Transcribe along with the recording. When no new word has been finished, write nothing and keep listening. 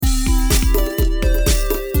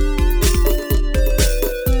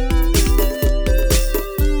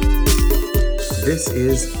This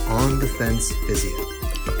is On the Fence Physio,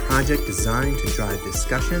 a project designed to drive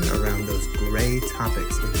discussion around those gray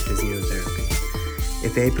topics in physiotherapy.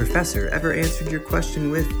 If a professor ever answered your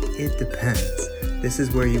question with, "It depends," this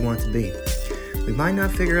is where you want to be. We might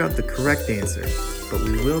not figure out the correct answer, but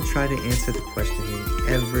we will try to answer the question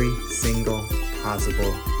in every single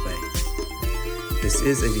possible way. This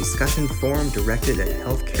is a discussion forum directed at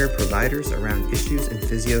healthcare providers around issues in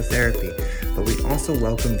physiotherapy, but we also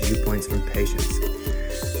welcome viewpoints from patients.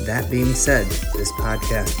 That being said, this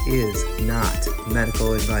podcast is not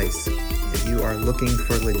medical advice. If you are looking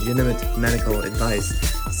for legitimate medical advice,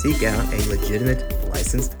 seek out a legitimate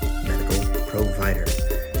licensed medical provider.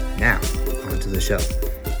 Now, on to the show.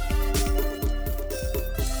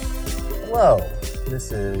 Hello,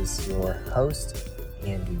 this is your host,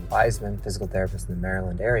 Andy Wiseman, physical therapist in the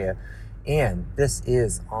Maryland area, and this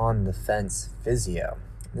is On the Fence Physio.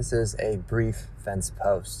 This is a brief fence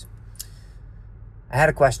post. I had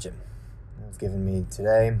a question that was given me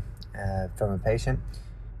today from a patient,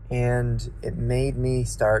 and it made me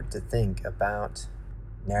start to think about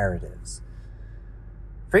narratives.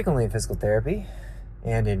 Frequently in physical therapy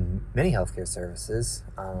and in many healthcare services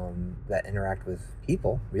that interact with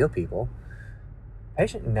people, real people,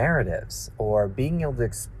 patient narratives, or being able to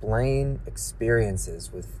explain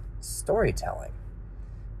experiences with storytelling,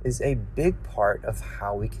 is a big part of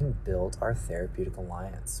how we can build our therapeutic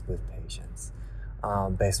alliance with patients.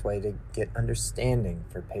 Best way to get understanding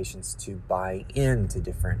for patients to buy into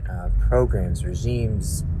different programs,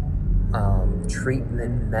 regimes,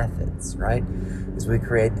 treatment methods, right? Is we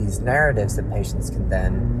create these narratives that patients can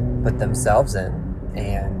then put themselves in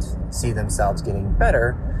and see themselves getting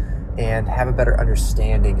better and have a better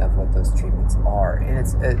understanding of what those treatments are. And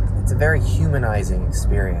it's a very humanizing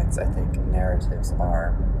experience, I think, narratives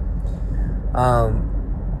are.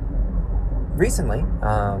 Recently,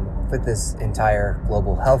 with this entire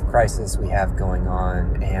global health crisis we have going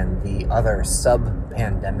on and the other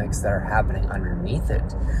sub-pandemics that are happening underneath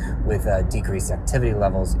it, with decreased activity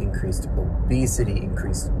levels, increased obesity,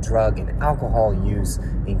 increased drug and alcohol use,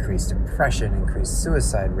 increased depression, increased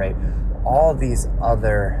suicide rate, all these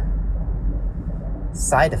other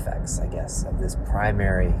side effects, I guess, of this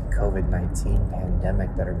primary COVID-19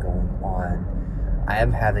 pandemic that are going on, I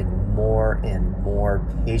am having more and more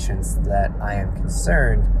patients that I am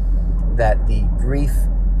concerned that the grief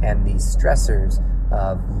and the stressors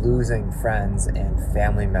of losing friends and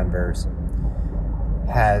family members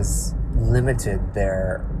has limited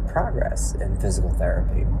their progress in physical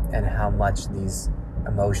therapy, and how much these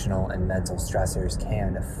emotional and mental stressors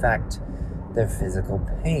can affect their physical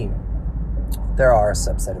pain. There are a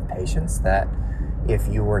subset of patients that if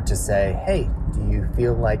you were to say, "Hey, do you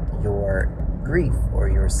feel like your grief or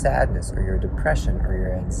your sadness or your depression or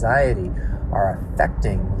your anxiety are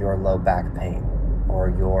affecting your low back pain or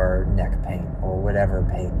your neck pain or whatever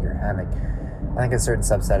pain you're having?" I think a certain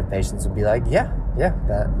subset of patients would be like, yeah,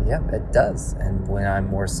 it does. And when I'm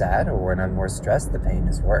more sad or when I'm more stressed, the pain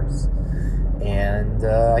is worse. And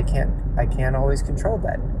I can't always control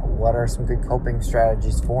that. What are some good coping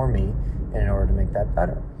strategies for me in order to make that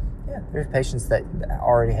better? Yeah, there's patients that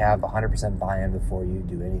already have 100% buy-in before you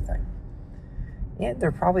do anything. And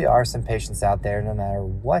there probably are some patients out there, no matter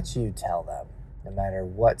what you tell them, no matter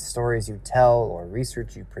what stories you tell or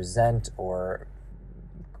research you present or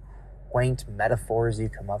quaint metaphors you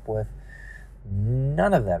come up with,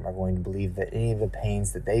 none of them are going to believe that any of the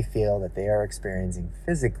pains that they feel that they are experiencing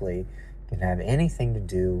physically can have anything to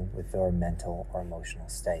do with their mental or emotional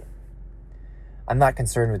state. I'm not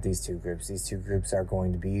concerned with these two groups. These two groups are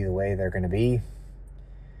going to be the way they're going to be.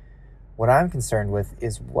 What I'm concerned with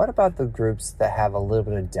is, what about the groups that have a little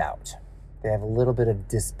bit of doubt? They have a little bit of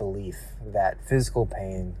disbelief that physical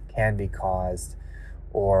pain can be caused,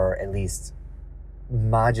 or at least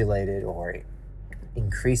modulated or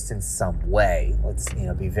increased in some way. Let's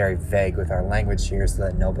be very vague with our language here so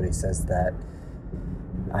that nobody says that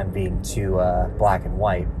I'm being too black and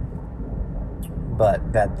white.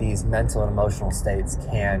 But that these mental and emotional states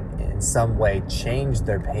can in some way change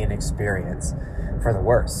their pain experience for the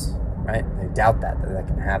worse, right? They doubt that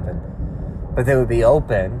can happen. But they would be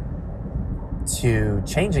open to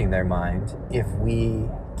changing their mind if we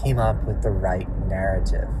came up with the right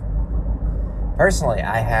narrative. Personally,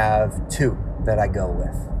 I have two that I go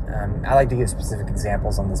with. I like to give specific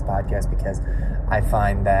examples on this podcast because I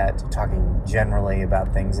find that talking generally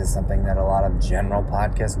about things is something that a lot of general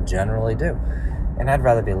podcasts generally do. And I'd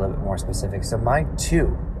rather be a little bit more specific. So my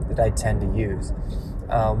two that I tend to use.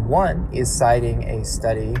 One is citing a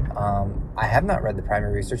study. I have not read the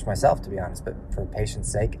primary research myself, to be honest, but for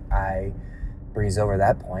patient's sake, I breeze over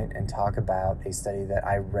that point and talk about a study that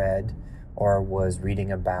I read or was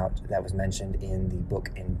reading about that was mentioned in the book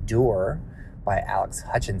Endure by Alex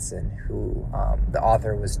Hutchinson, who the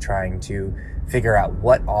author was trying to figure out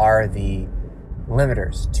what are the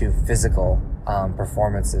limiters to physical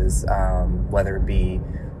performances, whether it be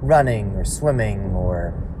running or swimming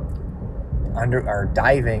or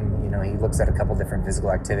diving. He looks at a couple different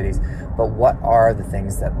physical activities, but what are the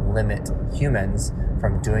things that limit humans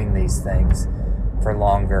from doing these things for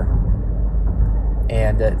longer?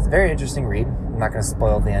 And it's a very interesting read. I'm not going to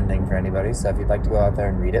spoil the ending for anybody, so if you'd like to go out there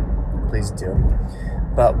and read it, please do.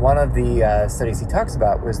 But one of the studies he talks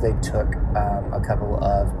about was they took a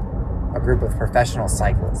group of professional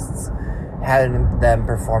cyclists, had them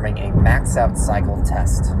performing a max out cycle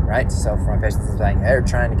test, right? So for my patients, they're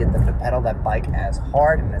trying to get them to pedal that bike as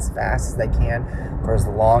hard and as fast as they can for as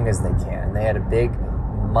long as they can. And they had a big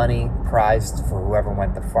money prized for whoever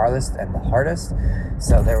went the farthest and the hardest.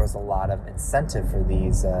 So there was a lot of incentive for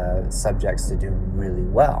these subjects to do really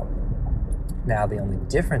well. Now, the only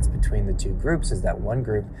difference between the two groups is that one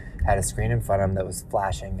group had a screen in front of them that was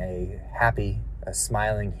flashing a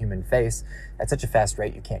smiling human face at such a fast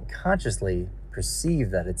rate you can't consciously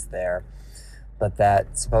perceive that it's there, but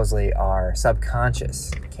that supposedly our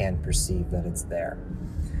subconscious can perceive that it's there.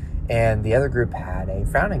 And the other group had a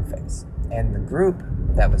frowning face. And the group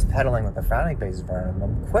that was pedaling with the frowning face in front of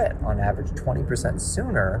them quit on average 20%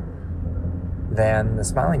 sooner than the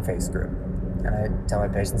smiling face group. And I tell my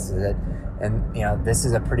patients that, and this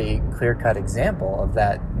is a pretty clear-cut example of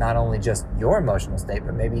that, not only just your emotional state,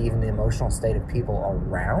 but maybe even the emotional state of people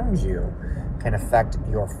around you can affect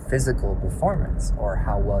your physical performance or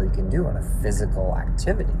how well you can do on a physical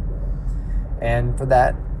activity. And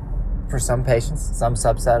for some patients, some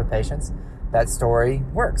subset of patients, that story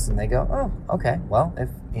works, and they go, oh, okay, well, if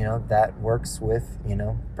that works with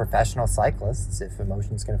professional cyclists, if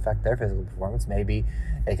emotions can affect their physical performance, maybe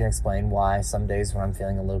it can explain why some days when I'm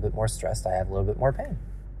feeling a little bit more stressed, I have a little bit more pain.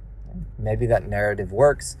 Maybe that narrative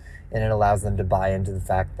works, and it allows them to buy into the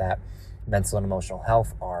fact that mental and emotional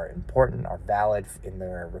health are important, are valid in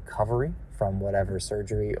their recovery from whatever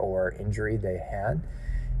surgery or injury they had,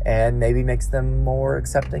 and maybe makes them more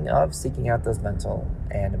accepting of seeking out those mental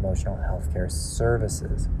and emotional health care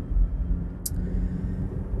services,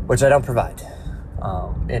 which I don't provide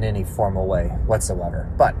in any formal way whatsoever.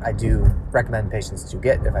 But I do recommend patients to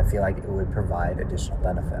get if I feel like it would provide additional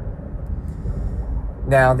benefit.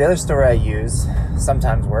 Now, the other story I use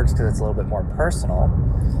sometimes works because it's a little bit more personal.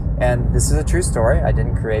 And this is a true story. I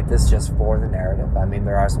didn't create this just for the narrative. I mean,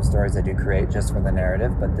 there are some stories I do create just for the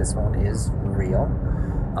narrative, but this one is real.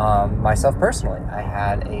 Myself personally, I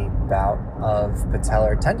had a bout of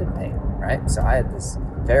patellar tendon pain, right? So I had this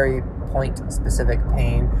very point-specific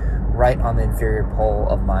pain right on the inferior pole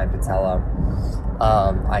of my patella.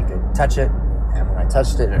 I could touch it, and when I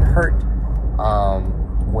touched it, it hurt.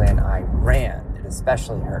 When I ran, it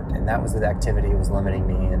especially hurt, and that was the activity that was limiting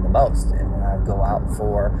me in the most. And when I would go out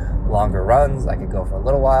for longer runs, I could go for a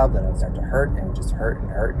little while, then it would start to hurt, and it would just hurt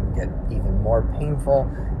and get even more painful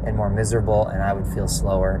and more miserable, and I would feel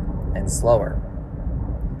slower and slower.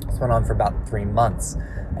 This went on for about 3 months.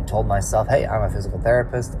 I told myself, hey, I'm a physical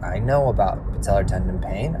therapist. I know about patellar tendon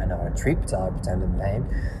pain. I know how to treat patellar tendon pain.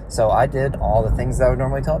 So I did all the things that I would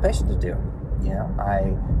normally tell a patient to do.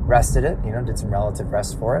 I rested it, did some relative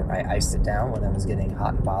rest for it. I iced it down when I was getting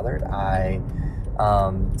hot and bothered. I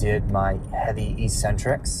did my heavy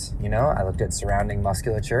eccentrics. I looked at surrounding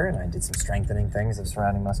musculature, and I did some strengthening things of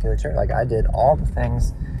surrounding musculature. Like, I did all the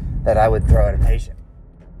things that I would throw at a patient.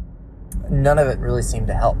 None of it really seemed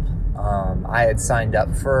to help. I had signed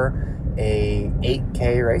up for a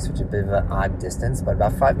 8K race, which is a bit of an odd distance, but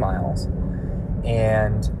about 5 miles.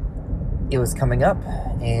 And it was coming up,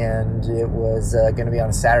 and it was going to be on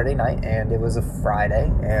a Saturday night, and it was a Friday,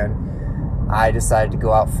 and I decided to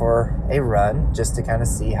go out for a run just to kind of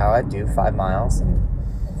see how I'd do 5 miles, and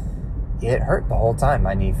it hurt the whole time.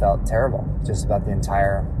 My knee felt terrible just about the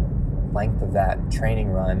entire length of that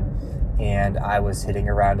training run, and I was hitting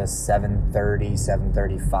around a 7:30,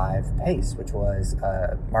 7:35 pace, which was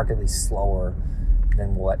markedly slower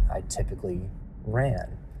than what I typically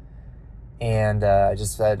ran. And I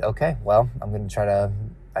just said, okay, well,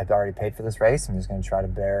 I've already paid for this race. I'm just going to try to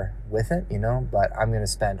bear with it, but I'm going to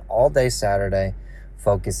spend all day Saturday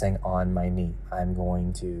focusing on my knee. I'm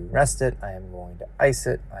going to rest it. I am going to ice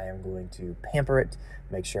it. I am going to pamper it,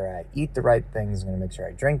 make sure I eat the right things. I'm going to make sure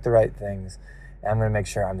I drink the right things. And I'm going to make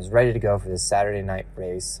sure I'm as ready to go for this Saturday night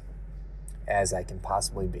race as I can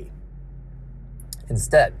possibly be.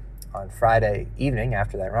 Instead, on Friday evening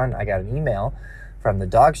after that run, I got an email from the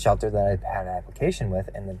dog shelter that I had an application with,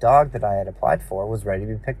 and the dog that I had applied for was ready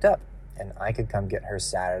to be picked up. and I could come get her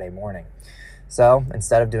Saturday morning. So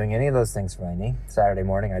instead of doing any of those things for my knee, Saturday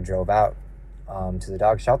morning I drove out to the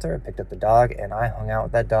dog shelter, picked up the dog, and I hung out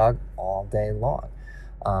with that dog all day long.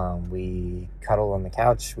 We cuddled on the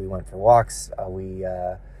couch, we went for walks, we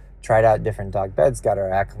tried out different dog beds, got her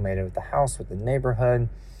acclimated with the house, with the neighborhood,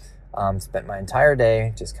 spent my entire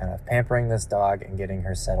day just kind of pampering this dog and getting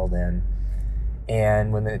her settled in.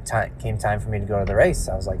 And when came time for me to go to the race,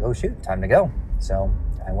 I was like, oh shoot, time to go. So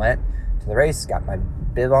I went to the race, got my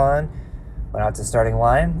bib on, went out to the starting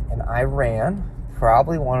line, and I ran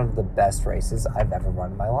probably one of the best races I've ever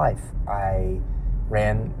run in my life. I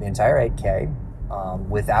ran the entire 8K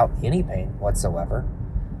without any pain whatsoever.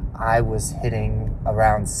 I was hitting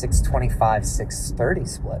around 6:25, 6:30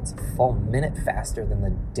 splits, a full minute faster than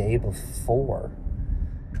the day before,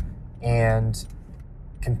 and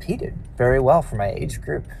competed very well for my age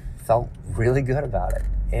group. Felt really good about it.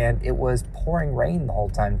 And it was pouring rain the whole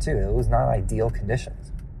time too. It was not ideal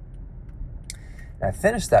conditions. And I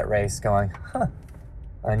finished that race going,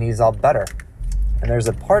 my knee's all better. And there's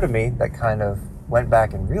a part of me that kind of went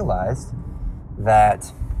back and realized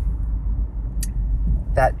that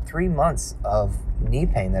 3 months of knee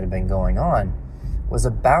pain that had been going on was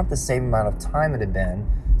about the same amount of time it had been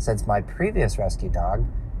since my previous rescue dog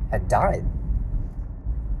had died.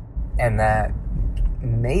 And that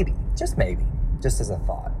maybe, just as a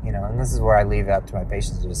thought, and this is where I leave it up to my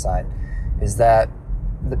patients to decide, is that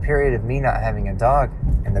the period of me not having a dog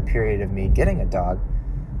and the period of me getting a dog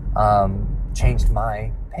changed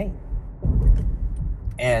my pain.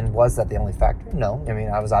 And was that the only factor? No. I mean,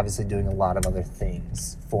 I was obviously doing a lot of other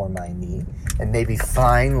things for my knee, and maybe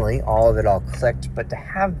finally all of it all clicked. But to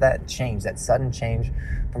have that change, that sudden change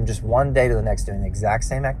from just one day to the next doing the exact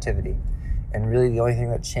same activity, and really the only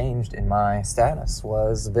thing that changed in my status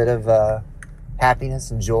was a bit of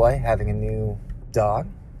happiness and joy having a new dog.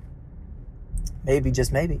 Maybe,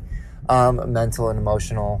 just maybe. Mental and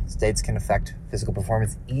emotional states can affect physical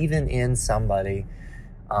performance, even in somebody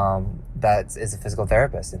that is a physical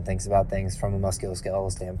therapist and thinks about things from a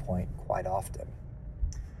musculoskeletal standpoint quite often.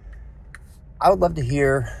 I would love to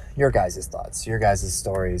hear your guys' thoughts, your guys'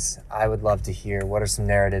 stories. I would love to hear what are some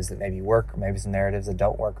narratives that maybe work, or maybe some narratives that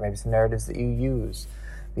don't work, or maybe some narratives that you use.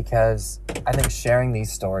 Because I think sharing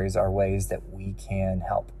these stories are ways that we can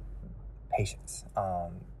help patients.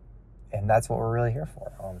 And that's what we're really here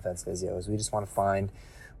for on Fence Physio, is we just want to find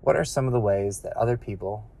what are some of the ways that other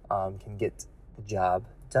people can get the job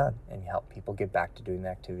done and help people get back to doing the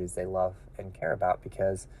activities they love and care about,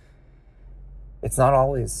 because it's not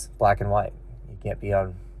always black and white. You can't be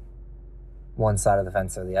on one side of the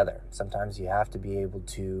fence or the other. Sometimes you have to be able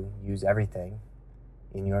to use everything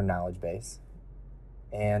in your knowledge base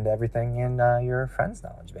and everything in your friends'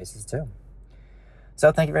 knowledge bases too.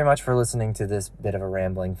 So thank you very much for listening to this bit of a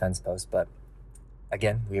rambling fence post. But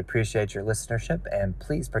again, we appreciate your listenership, and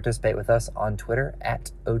please participate with us on Twitter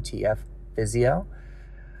at OTF Physio.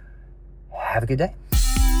 Have a good day.